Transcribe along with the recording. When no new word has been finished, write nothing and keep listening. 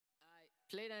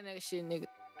Play that next shit, nigga.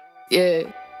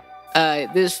 Yeah.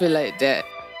 Alright, this feel like that.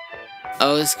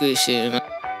 Old school shit, man.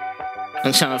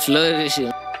 I'm trying to flood this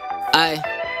shit.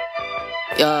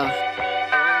 Yeah.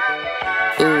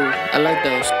 Ooh, I like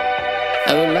those.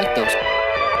 I really like those.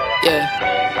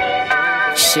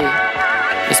 Yeah. Shit.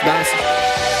 It's bouncy.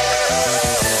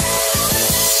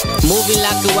 Moving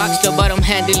like a rockstar, but I'm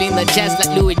handling the jazz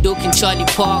like Louis Duke and Charlie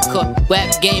Parker.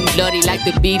 Rap game bloody like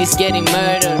the beat is getting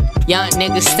murdered. Young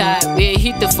niggas tired, we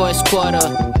hit the first quarter.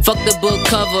 Fuck the book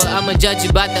cover, I'ma judge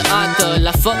you by the author.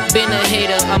 Like fuck being a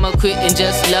hater, I'ma quit and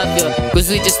just love you. Cause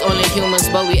we just only humans,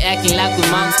 but we acting like we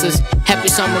monsters. Happy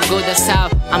summer go, that's how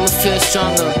I'ma feel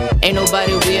stronger. Ain't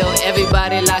nobody real,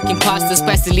 everybody like imposters.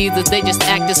 Past the leaders, they just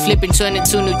actors. Flipping, turning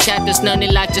to new chapters. None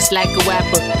in life just like a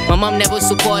rapper. My mom never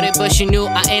supported, but she knew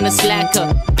I ain't a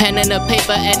slacker. Pen and a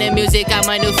paper and the music I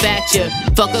manufacture.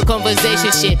 Fuck a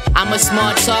conversation shit, I'm a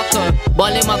smart talker.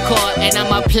 Ball in my court and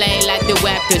I'ma play like the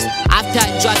Raptors. After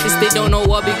I drop this, they don't know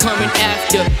what be coming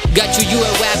after. Gaccu, you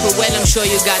a rapper, well I'm sure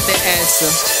you got the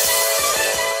answer.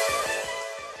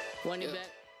 Run it back.